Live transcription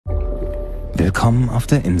Willkommen auf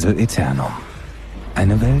der Insel Aeternum.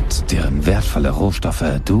 Eine Welt, deren wertvolle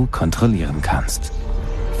Rohstoffe du kontrollieren kannst.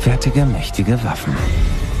 Fertige mächtige Waffen.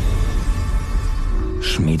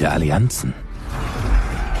 Schmiede Allianzen.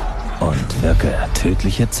 Und wirke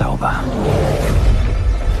tödliche Zauber.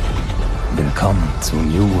 Willkommen zu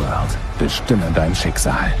New World. Bestimme dein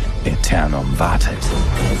Schicksal. Aeternum wartet.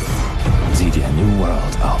 Sieh dir New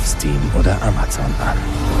World auf Steam oder Amazon an.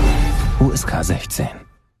 USK 16.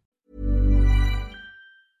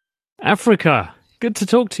 Africa, good to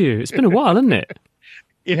talk to you. It's been a while, hasn't it?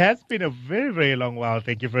 It has been a very, very long while.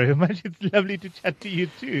 Thank you very much. It's lovely to chat to you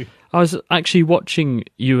too. I was actually watching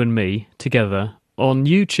you and me together on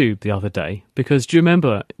YouTube the other day because do you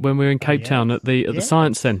remember when we were in Cape Town at the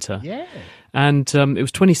Science Centre? Yeah. And it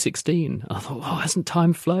was 2016. I thought, oh, hasn't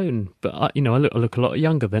time flown? But I look a lot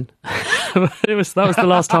younger then. That was the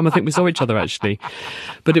last time I think we saw each other actually.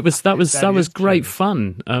 But that was great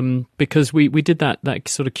fun because we did that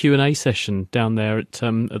sort of Q&A session down there at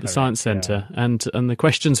the Science Centre, and the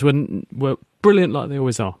questions were brilliant like they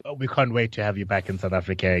always are. We can't wait to have you back in South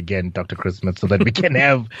Africa again, Dr. Chris Smith, so that we can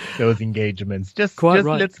have those engagements. Just right.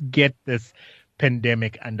 Let's get this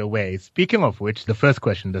pandemic underway. Speaking of which, the first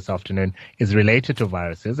question this afternoon is related to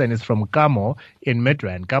viruses and is from Gamo in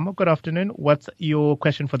Midrand. Gamo, good afternoon. What's your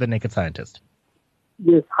question for the Naked Scientist?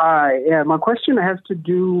 Yes, hi. Yeah, my question has to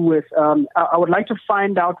do with, I would like to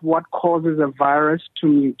find out what causes a virus to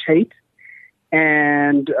mutate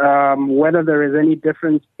and whether there is any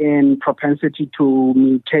difference in propensity to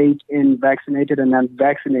mutate in vaccinated and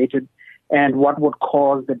unvaccinated, and what would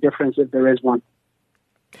cause the difference if there is one.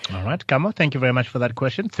 All right, Gamo, thank you very much for that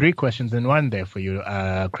question. 3 questions in one there for you,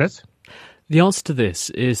 Chris. The answer to this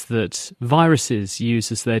is that viruses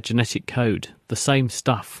use as their genetic code the same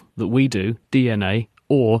stuff that we do, DNA,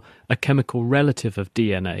 or a chemical relative of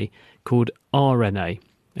DNA called RNA.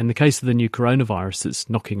 In the case of the new coronavirus that's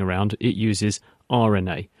knocking around, it uses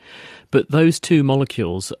RNA. But those two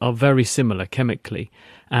molecules are very similar chemically,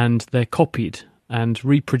 and they're copied and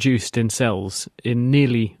reproduced in cells in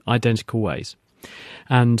nearly identical ways.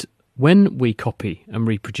 And when we copy and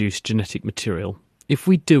reproduce genetic material, if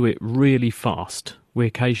we do it really fast, we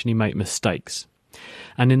occasionally make mistakes.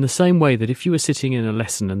 And in the same way that if you were sitting in a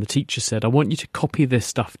lesson and the teacher said, I want you to copy this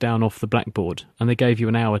stuff down off the blackboard, and they gave you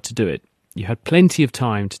an hour to do it, you had plenty of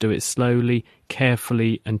time to do it slowly,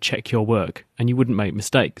 carefully, and check your work, and you wouldn't make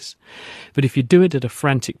mistakes. But if you do it at a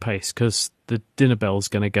frantic pace because the dinner bell's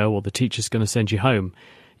going to go or the teacher's going to send you home,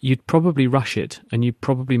 you'd probably rush it and you'd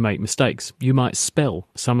probably make mistakes. You might spell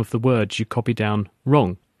some of the words you copy down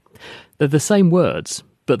wrong. They're the same words,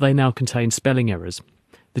 but they now contain spelling errors.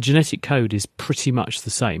 The genetic code is pretty much the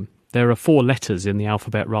same. There are 4 letters in the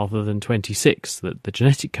alphabet rather than 26 that the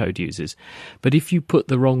genetic code uses. But if you put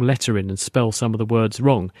the wrong letter in and spell some of the words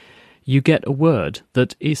wrong, you get a word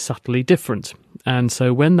that is subtly different. And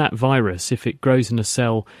so when that virus, if it grows in a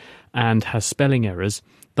cell and has spelling errors,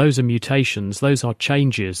 those are mutations, those are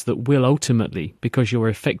changes that will ultimately, because you're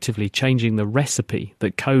effectively changing the recipe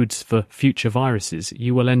that codes for future viruses,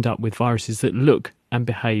 you will end up with viruses that look and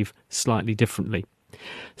behave slightly differently.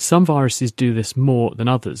 Some viruses do this more than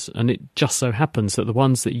others, and it just so happens that the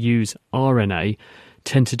ones that use RNA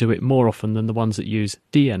tend to do it more often than the ones that use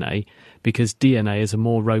DNA, because DNA is a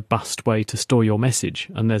more robust way to store your message,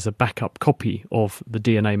 and there's a backup copy of the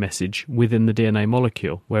DNA message within the DNA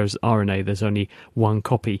molecule, whereas RNA, there's only one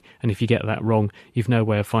copy, and if you get that wrong, you've no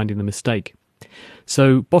way of finding the mistake.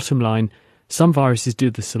 So, bottom line, some viruses do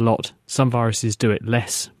this a lot, some viruses do it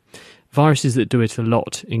less. Viruses that do it a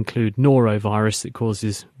lot include norovirus that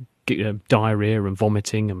causes diarrhea and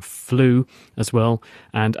vomiting, and flu as well,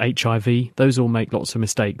 and HIV. Those all make lots of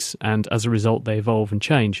mistakes, and as a result they evolve and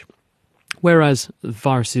change. Whereas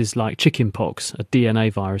viruses like chickenpox, a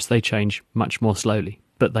DNA virus, they change much more slowly,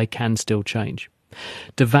 but they can still change.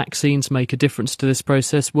 Do vaccines make a difference to this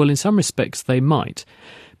process? Well, in some respects they might,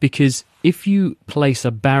 because if you place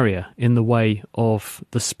a barrier in the way of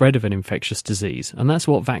the spread of an infectious disease, and that's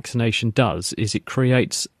what vaccination does, is it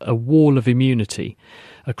creates a wall of immunity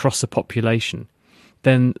across the population,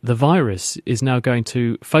 then the virus is now going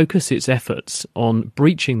to focus its efforts on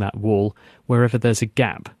breaching that wall wherever there's a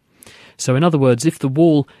gap. So in other words, if the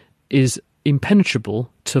wall is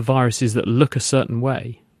impenetrable to viruses that look a certain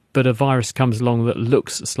way, but a virus comes along that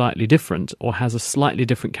looks slightly different or has a slightly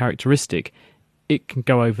different characteristic, it can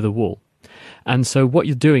go over the wall. And so what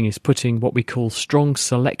you're doing is putting what we call strong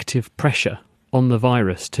selective pressure on the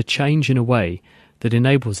virus to change in a way that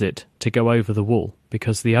enables it to go over the wall,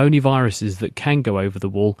 because the only viruses that can go over the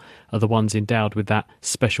wall are the ones endowed with that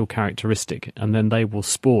special characteristic, and then they will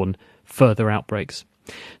spawn further outbreaks.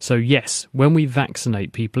 So yes, when we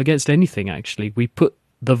vaccinate people against anything, actually, we put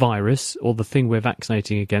the virus or the thing we're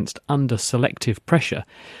vaccinating against under selective pressure,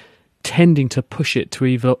 tending to push it to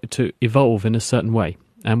evolve in a certain way.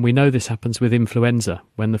 And we know this happens with influenza.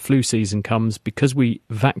 When the flu season comes, because we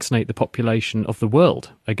vaccinate the population of the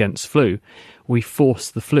world against flu, we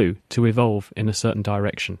force the flu to evolve in a certain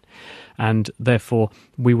direction. And therefore,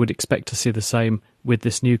 we would expect to see the same with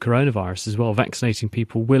this new coronavirus as well. Vaccinating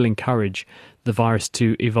people will encourage the virus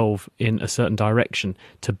to evolve in a certain direction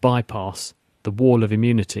to bypass the wall of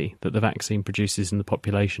immunity that the vaccine produces in the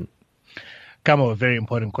population. Kamo, a very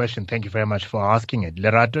important question. Thank you very much for asking it.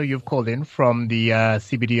 Lerato, you've called in from the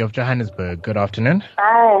CBD of Johannesburg. Good afternoon.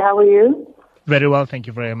 Hi, how are you? Very well, thank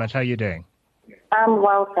you very much. How are you doing? I'm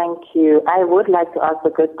well, thank you. I would like to ask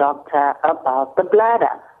the good doctor about the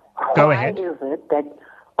bladder. Go ahead. Why is it that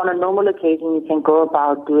on a normal occasion you can go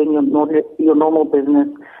about doing your normal business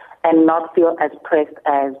and not feel as pressed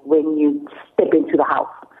as when you step into the house?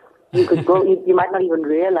 You could go. You might not even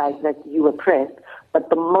realize that you were pressed. But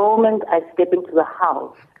the moment I step into the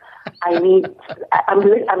house,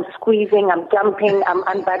 I'm squeezing, I'm jumping, I'm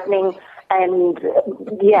unbuttoning, and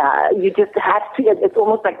you just have to. It's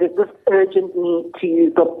almost like there's this urgent need to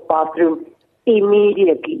use the bathroom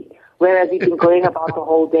immediately, whereas you've been going about the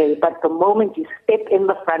whole day. But the moment you step in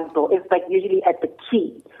the front door, it's like usually at the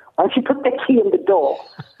key. Once you put the key in the door,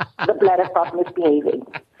 the bladder starts misbehaving.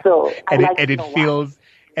 So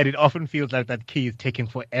And it often feels like that key is taking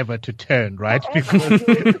forever to turn, right? Because and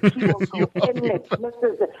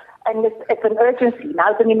it's an urgency.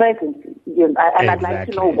 Now it's an emergency. And I'd like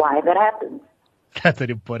to know why that happens. That's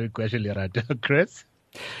an important question, Lerato. Chris?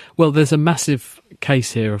 Well, there's a massive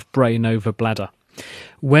case here of brain over bladder.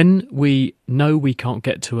 When we know we can't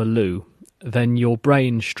get to a loo, then your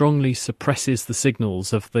brain strongly suppresses the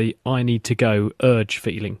signals of the I need to go urge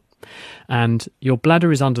feeling. And your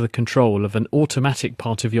bladder is under the control of an automatic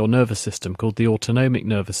part of your nervous system called the autonomic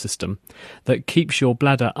nervous system that keeps your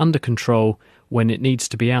bladder under control when it needs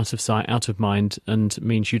to be out of sight, out of mind, and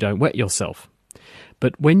means you don't wet yourself.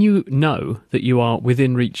 But when you know that you are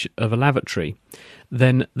within reach of a lavatory,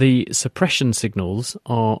 then the suppression signals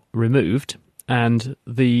are removed, and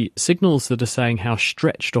the signals that are saying how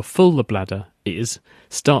stretched or full the bladder is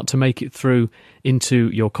start to make it through into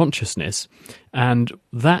your consciousness, and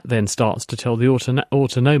that then starts to tell the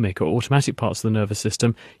autonomic or automatic parts of the nervous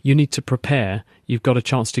system, you need to prepare, you've got a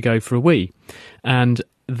chance to go for a wee. And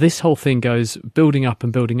this whole thing goes building up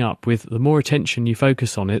and building up. With the more attention you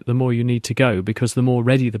focus on it, the more you need to go, because the more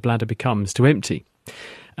ready the bladder becomes to empty.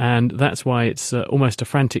 And that's why it's almost a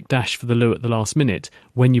frantic dash for the loo at the last minute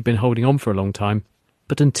when you've been holding on for a long time.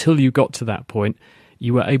 But until you got to that point,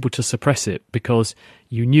 you were able to suppress it because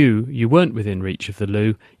you knew you weren't within reach of the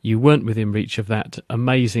loo, you weren't within reach of that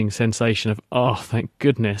amazing sensation of, oh, thank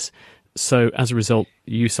goodness. So as a result,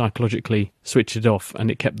 you psychologically switched it off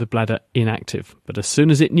and it kept the bladder inactive. But as soon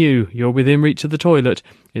as it knew you're within reach of the toilet,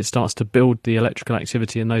 it starts to build the electrical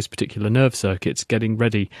activity in those particular nerve circuits, getting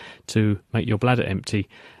ready to make your bladder empty.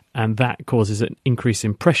 And that causes an increase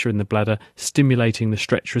in pressure in the bladder, stimulating the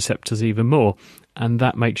stretch receptors even more. And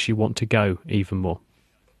that makes you want to go even more.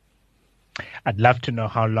 I'd love to know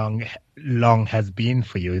how long has been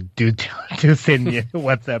for you. Do send me a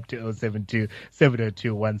WhatsApp to 072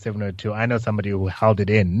 702 1702. I know somebody who held it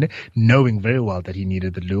in, knowing very well that he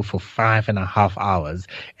needed the loo for 5.5 hours.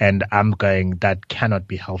 And I'm going, that cannot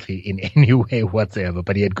be healthy in any way whatsoever.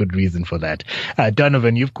 But he had good reason for that.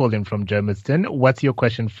 Donovan, you've called in from Germiston. What's your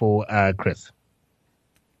question for Chris?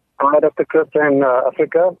 Hi, Dr. Chris and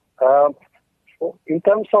Africa. In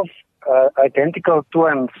terms of identical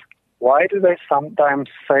twins, why do they sometimes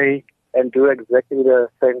say and do exactly the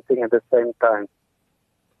same thing at the same time?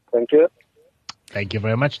 Thank you. Thank you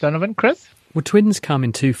very much, Donovan. Chris? Well, twins come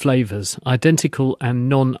in two flavours, identical and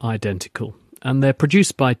non-identical. And they're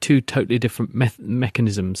produced by two totally different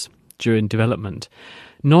mechanisms during development.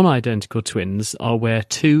 Non-identical twins are where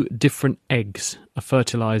two different eggs are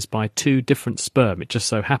fertilised by two different sperm. It just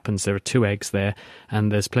so happens there are two eggs there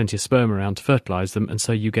and there's plenty of sperm around to fertilise them, and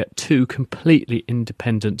so you get two completely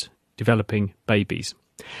independent developing babies.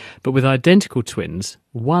 But with identical twins,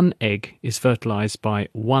 one egg is fertilised by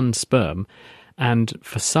one sperm, and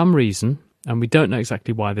for some reason, and we don't know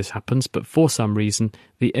exactly why this happens, but for some reason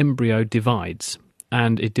the embryo divides,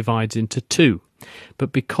 and it divides into two.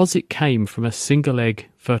 But because it came from a single egg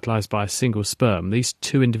fertilised by a single sperm, these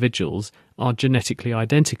two individuals are genetically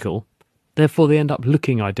identical, therefore they end up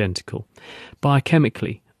looking identical.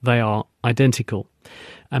 Biochemically, they are identical.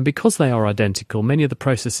 And because they are identical, many of the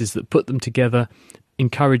processes that put them together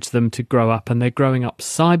encourage them to grow up, and they're growing up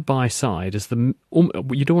side by side as you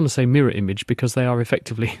don't want to say mirror image because they are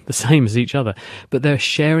effectively the same as each other, but they're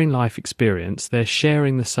sharing life experience, they're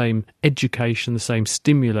sharing the same education, the same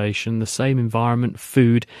stimulation, the same environment,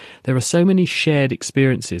 food. There are so many shared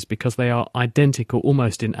experiences because they are identical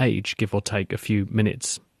almost in age, give or take a few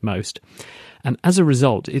minutes most. And as a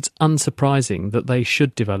result, it's unsurprising that they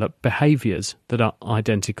should develop behaviours that are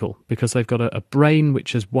identical because they've got a brain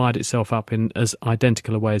which has wired itself up in as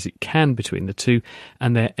identical a way as it can between the two,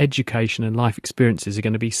 and their education and life experiences are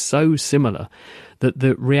going to be so similar that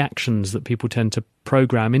the reactions that people tend to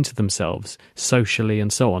program into themselves socially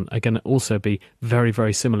and so on are going to also be very,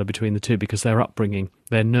 very similar between the two because their upbringing,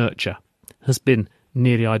 their nurture has been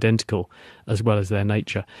nearly identical as well as their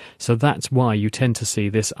nature. So that's why you tend to see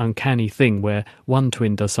this uncanny thing where one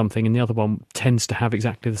twin does something and the other one tends to have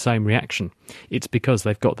exactly the same reaction. It's because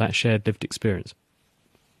they've got that shared lived experience.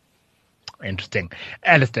 Interesting.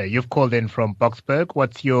 Alistair, you've called in from Boksburg.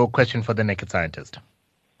 What's your question for the Naked Scientist?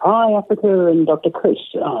 Hi, Africa and Dr. Chris.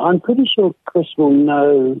 I'm pretty sure Chris will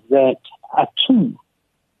know that ATU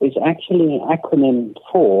is actually an acronym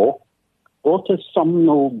for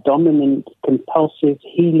Autosomal Dominant Compulsive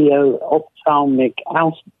Helio-Ophthalmic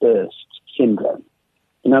Outburst Syndrome.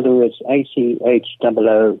 In other words,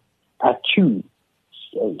 ACHOO, ATU,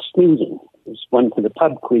 sneezing. It's one for the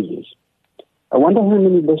pub quizzes. I wonder how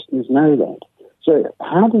many listeners know that. So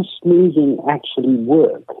how does sneezing actually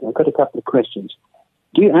work? I've got a couple of questions.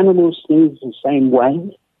 Do animals sneeze the same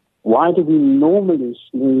way? Why do we normally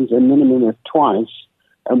sneeze a minimum of twice?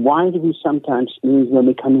 And why do we sometimes sneeze when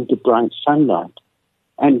we come into bright sunlight?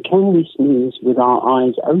 And can we sneeze with our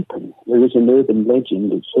eyes open? There is an urban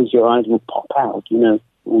legend that says your eyes will pop out,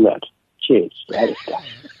 all that. Cheers.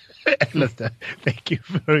 Alistair, thank you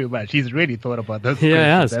very much. He's really thought about those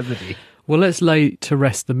questions, hasn't he? Well, let's lay to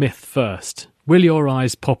rest the myth first. Will your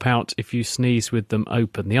eyes pop out if you sneeze with them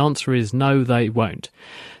open? The answer is no, they won't.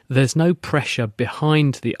 There's no pressure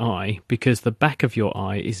behind the eye because the back of your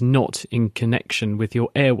eye is not in connection with your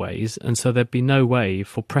airways, and so there'd be no way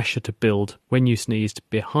for pressure to build when you sneezed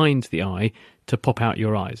behind the eye to pop out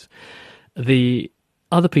your eyes. The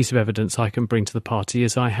other piece of evidence I can bring to the party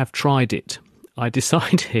is I have tried it. I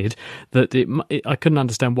decided that I couldn't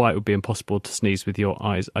understand why it would be impossible to sneeze with your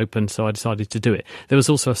eyes open, so I decided to do it. There was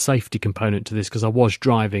also a safety component to this because I was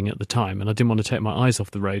driving at the time and I didn't want to take my eyes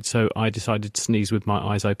off the road, so I decided to sneeze with my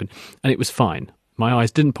eyes open, and it was fine. My eyes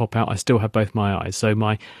didn't pop out, I still had both my eyes. So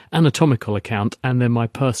my anatomical account and then my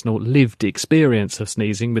personal lived experience of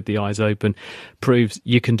sneezing with the eyes open proves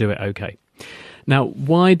you can do it okay. Now,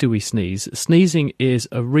 why do we sneeze? Sneezing is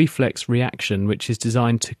a reflex reaction which is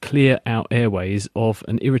designed to clear our airways of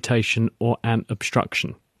an irritation or an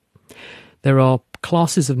obstruction. There are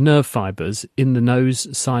classes of nerve fibres in the nose,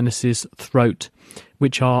 sinuses, throat,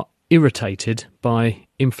 which are irritated by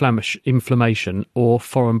inflammation or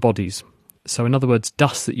foreign bodies. So in other words,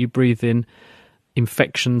 dust that you breathe in,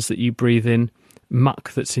 infections that you breathe in,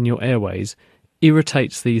 muck that's in your airways,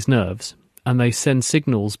 irritates these nerves, and they send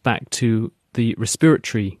signals back to the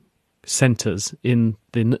respiratory centres in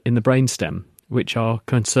the brainstem, which are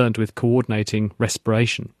concerned with coordinating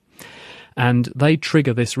respiration. And they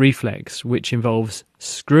trigger this reflex, which involves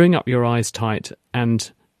screwing up your eyes tight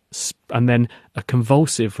and then a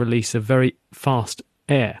convulsive release of very fast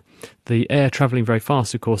air. The air travelling very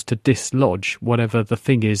fast, of course, to dislodge whatever the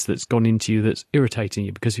thing is that's gone into you that's irritating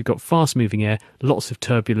you, because you've got fast-moving air, lots of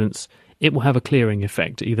turbulence. It will have a clearing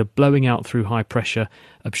effect, either blowing out through high-pressure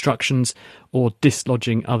obstructions or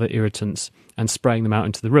dislodging other irritants and spraying them out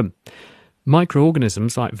into the room.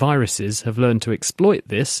 Microorganisms like viruses have learned to exploit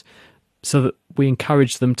this so that we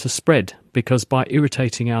encourage them to spread, because by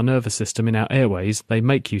irritating our nervous system in our airways, they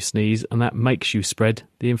make you sneeze and that makes you spread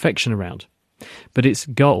the infection around. But its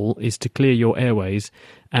goal is to clear your airways,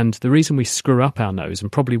 and the reason we screw up our nose,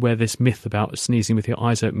 and probably where this myth about sneezing with your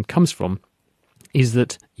eyes open comes from, is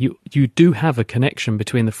that you do have a connection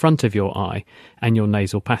between the front of your eye and your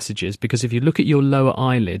nasal passages, because if you look at your lower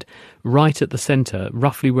eyelid, right at the centre,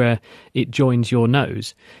 roughly where it joins your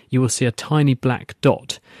nose, you will see a tiny black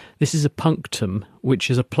dot. This is a punctum,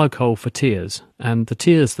 which is a plug hole for tears, and the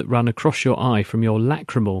tears that run across your eye from your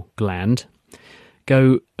lacrimal gland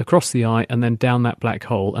go across the eye and then down that black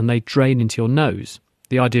hole, and they drain into your nose.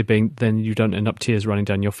 The idea being then you don't end up tears running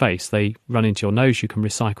down your face. They run into your nose, you can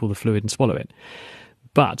recycle the fluid and swallow it.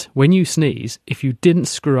 But when you sneeze, if you didn't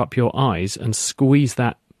screw up your eyes and squeeze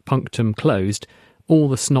that punctum closed, all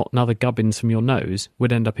the snot and other gubbins from your nose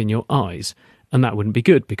would end up in your eyes. And that wouldn't be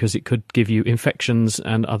good, because it could give you infections,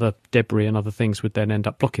 and other debris and other things would then end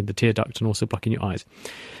up blocking the tear duct and also blocking your eyes.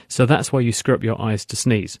 So that's why you screw up your eyes to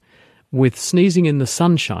sneeze. With sneezing in the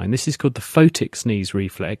sunshine, this is called the photic sneeze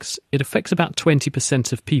reflex. It affects about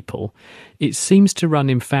 20% of people. It seems to run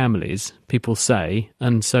in families, people say,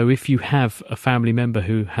 and so if you have a family member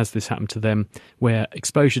who has this happen to them, where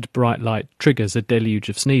exposure to bright light triggers a deluge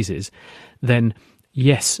of sneezes, then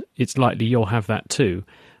yes, it's likely you'll have that too.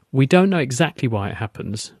 We don't know exactly why it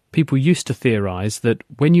happens. People used to theorise that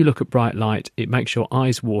when you look at bright light, it makes your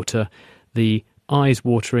eyes water. The eyes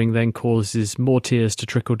watering then causes more tears to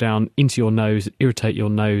trickle down into your nose, irritate your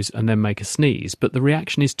nose, and then make a sneeze. But the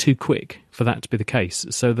reaction is too quick for that to be the case.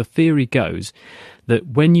 So the theory goes that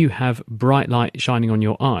when you have bright light shining on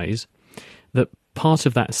your eyes, that part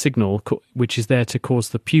of that signal, which is there to cause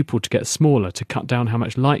the pupil to get smaller, to cut down how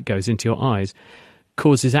much light goes into your eyes,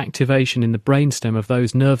 causes activation in the brainstem of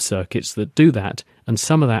those nerve circuits that do that, and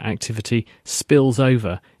some of that activity spills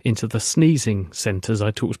over into the sneezing centres I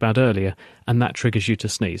talked about earlier, and that triggers you to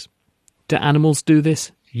sneeze. Do animals do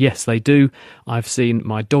this? Yes, they do. I've seen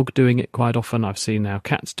my dog doing it quite often. I've seen our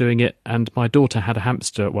cats doing it, and my daughter had a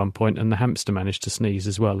hamster at one point, and the hamster managed to sneeze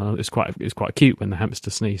as well. And it was quite cute when the hamster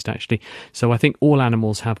sneezed, actually. So I think all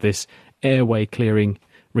animals have this airway clearing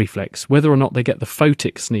reflex. Whether or not they get the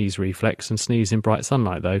photic sneeze reflex and sneeze in bright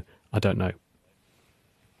sunlight, though, I don't know.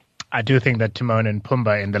 I do think that Timon and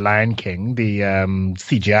Pumbaa in The Lion King, the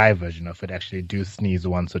CGI version of it, actually do sneeze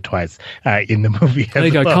once or twice in the movie. There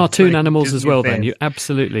you go, well. cartoon so animals as well. says. Then you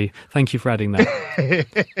absolutely. Thank you for adding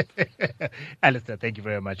that. Alistair, thank you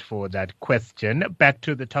very much for that question. Back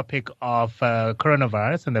to the topic of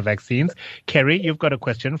coronavirus and the vaccines. Kerry, you've got a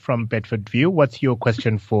question from Bedford View. What's your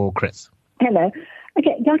question for Chris? Hello.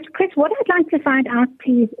 Okay, Dr. Chris, what I'd like to find out,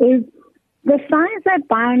 please, is the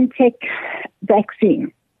Pfizer-BioNTech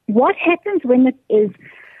vaccine. What happens when it is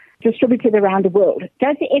distributed around the world?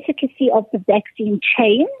 Does the efficacy of the vaccine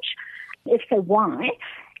change? If so, why?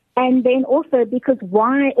 And then also, because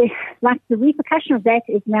why, like the repercussion of that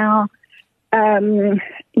is now,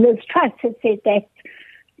 Liz Truss has said that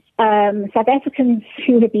South Africans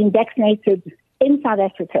who have been vaccinated in South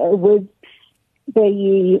Africa with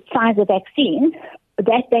the Pfizer vaccine,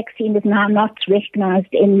 that vaccine is now not recognized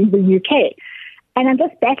in the UK. And I'm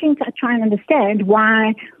just battling to try and understand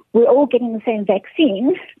why we're all getting the same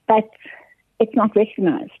vaccine, but it's not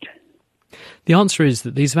recognized. The answer is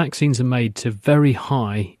that these vaccines are made to very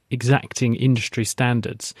high, exacting industry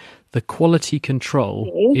standards. The quality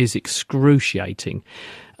control is excruciating.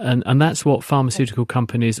 And that's what pharmaceutical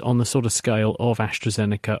companies on the sort of scale of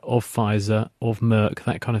AstraZeneca, of Pfizer, of Merck,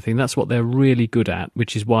 that kind of thing, that's what they're really good at,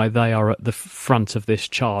 which is why they are at the front of this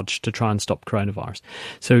charge to try and stop coronavirus.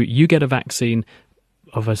 So you get a vaccine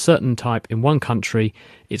of a certain type in one country,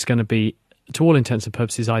 it's going to be, to all intents and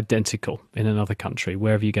purposes, identical in another country,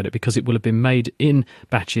 wherever you get it, because it will have been made in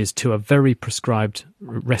batches to a very prescribed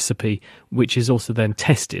recipe, which is also then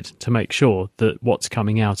tested to make sure that what's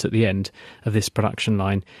coming out at the end of this production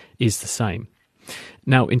line is the same.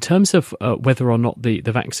 Now, in terms of whether or not the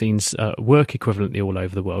vaccines work equivalently all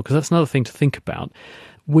over the world, because that's another thing to think about,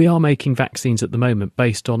 we are making vaccines at the moment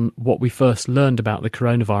based on what we first learned about the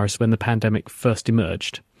coronavirus when the pandemic first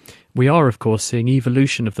emerged. We are, of course, seeing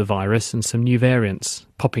evolution of the virus and some new variants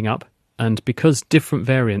popping up. And because different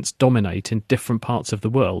variants dominate in different parts of the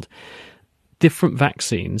world, different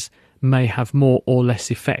vaccines may have more or less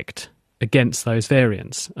effect against those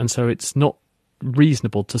variants. And so it's not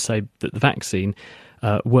reasonable to say that the vaccine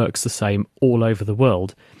works the same all over the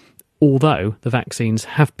world, although the vaccines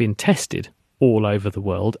have been tested all over the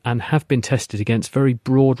world and have been tested against very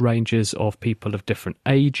broad ranges of people of different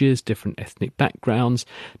ages, different ethnic backgrounds,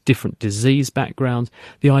 different disease backgrounds.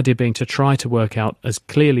 The idea being to try to work out as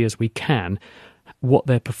clearly as we can what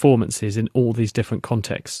their performance is in all these different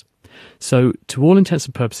contexts. So to all intents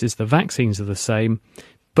and purposes, the vaccines are the same,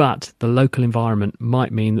 but the local environment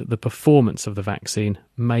might mean that the performance of the vaccine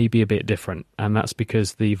may be a bit different. And that's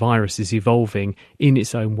because the virus is evolving in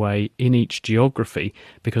its own way in each geography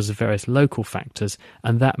because of various local factors.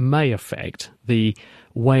 And that may affect the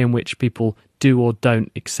way in which people do or don't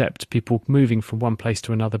accept people moving from one place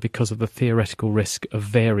to another because of the theoretical risk of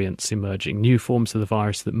variants emerging, new forms of the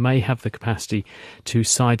virus that may have the capacity to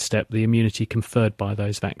sidestep the immunity conferred by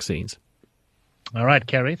those vaccines. All right,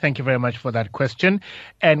 Kerry, thank you very much for that question.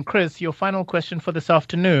 And Chris, your final question for this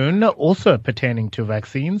afternoon, also pertaining to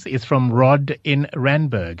vaccines, is from Rod in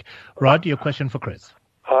Randburg. Rod, your question for Chris.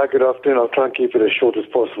 Hi, good afternoon. I'll try and keep it as short as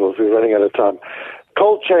possible. We're running out of time.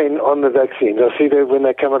 Cold chain on the vaccines. I see that when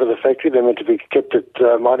they come out of the factory, they're meant to be kept at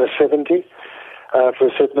minus 70 for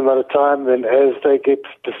a certain amount of time. Then as they get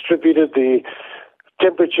distributed, the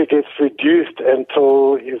temperature gets reduced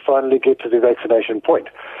until you finally get to the vaccination point.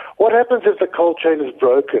 What happens if the cold chain is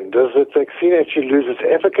broken? Does the vaccine actually lose its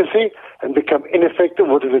efficacy and become ineffective,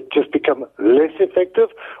 or does it just become less effective,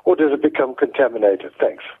 or does it become contaminated?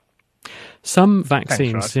 Thanks. Some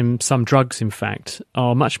vaccines, some drugs, in fact,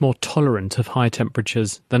 are much more tolerant of high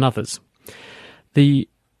temperatures than others. The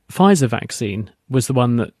Pfizer vaccine was the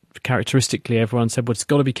one that characteristically everyone said, well, it's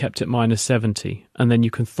got to be kept at minus 70, and then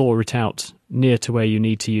you can thaw it out near to where you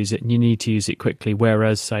need to use it, and you need to use it quickly.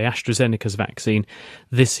 Whereas, say, AstraZeneca's vaccine,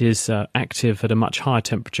 this is active at a much higher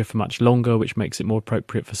temperature for much longer, which makes it more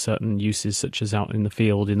appropriate for certain uses, such as out in the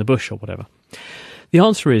field, in the bush or whatever. The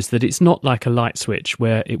answer is that it's not like a light switch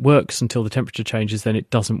where it works until the temperature changes, then it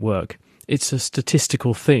doesn't work. It's a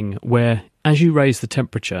statistical thing where, as you raise the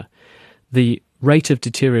temperature, the rate of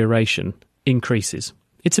deterioration increases.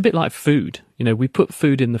 It's a bit like food. You know, we put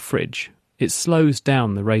food in the fridge. It slows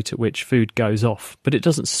down the rate at which food goes off, but it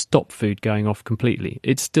doesn't stop food going off completely.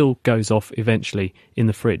 It still goes off eventually in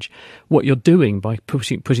the fridge. What you're doing by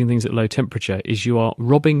putting things at low temperature is you are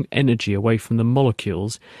robbing energy away from the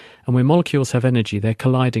molecules, and when molecules have energy, they're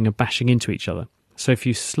colliding and bashing into each other. So if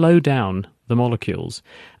you slow down the molecules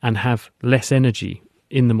and have less energy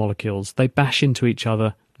in the molecules, they bash into each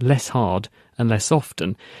other less hard and less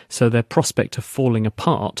often, so their prospect of falling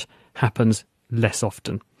apart happens less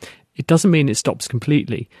often. It doesn't mean it stops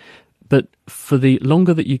completely, but for the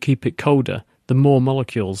longer that you keep it colder, the more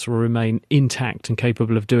molecules will remain intact and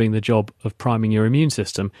capable of doing the job of priming your immune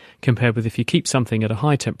system, compared with if you keep something at a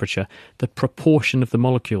high temperature, the proportion of the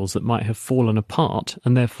molecules that might have fallen apart,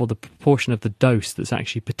 and therefore the proportion of the dose that's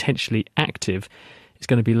actually potentially active, is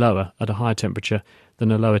going to be lower at a higher temperature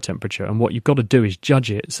than a lower temperature. And what you've got to do is judge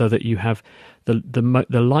it so that you have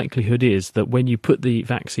the likelihood is that when you put the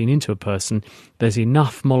vaccine into a person, there's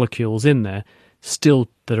enough molecules in there still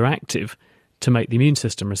that are active to make the immune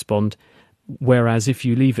system respond. Whereas if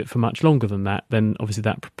you leave it for much longer than that, then obviously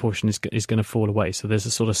that proportion is going to fall away. So there's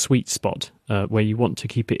a sort of sweet spot where you want to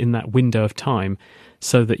keep it in that window of time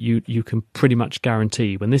so that you can pretty much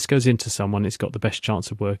guarantee when this goes into someone, it's got the best chance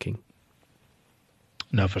of working.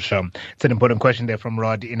 No, for sure. It's an important question there from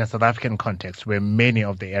Rod in a South African context where many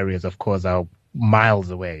of the areas, of course, are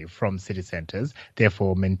miles away from city centres.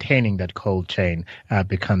 Therefore, maintaining that cold chain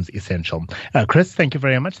becomes essential. Chris, thank you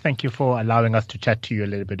very much. Thank you for allowing us to chat to you a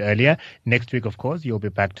little bit earlier. Next week, of course, you'll be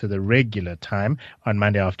back to the regular time on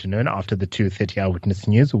Monday afternoon after the 2:30 Eyewitness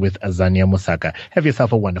News with Azania Musaka. Have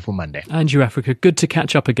yourself a wonderful Monday. And you, Africa. Good to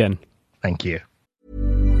catch up again. Thank you.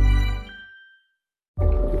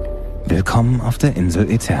 Willkommen auf der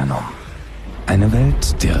Insel Eternum. Eine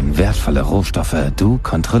Welt, deren wertvolle Rohstoffe du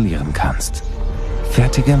kontrollieren kannst.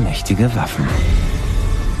 Fertige mächtige Waffen.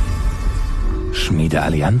 Schmiede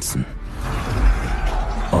Allianzen.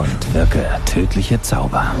 Und wirke tödliche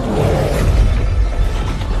Zauber.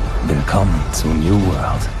 Willkommen zu New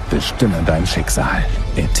World. Bestimme dein Schicksal.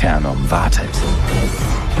 Eternum wartet.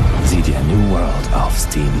 Sieh dir New World auf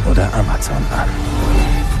Steam oder Amazon an.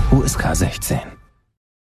 USK 16.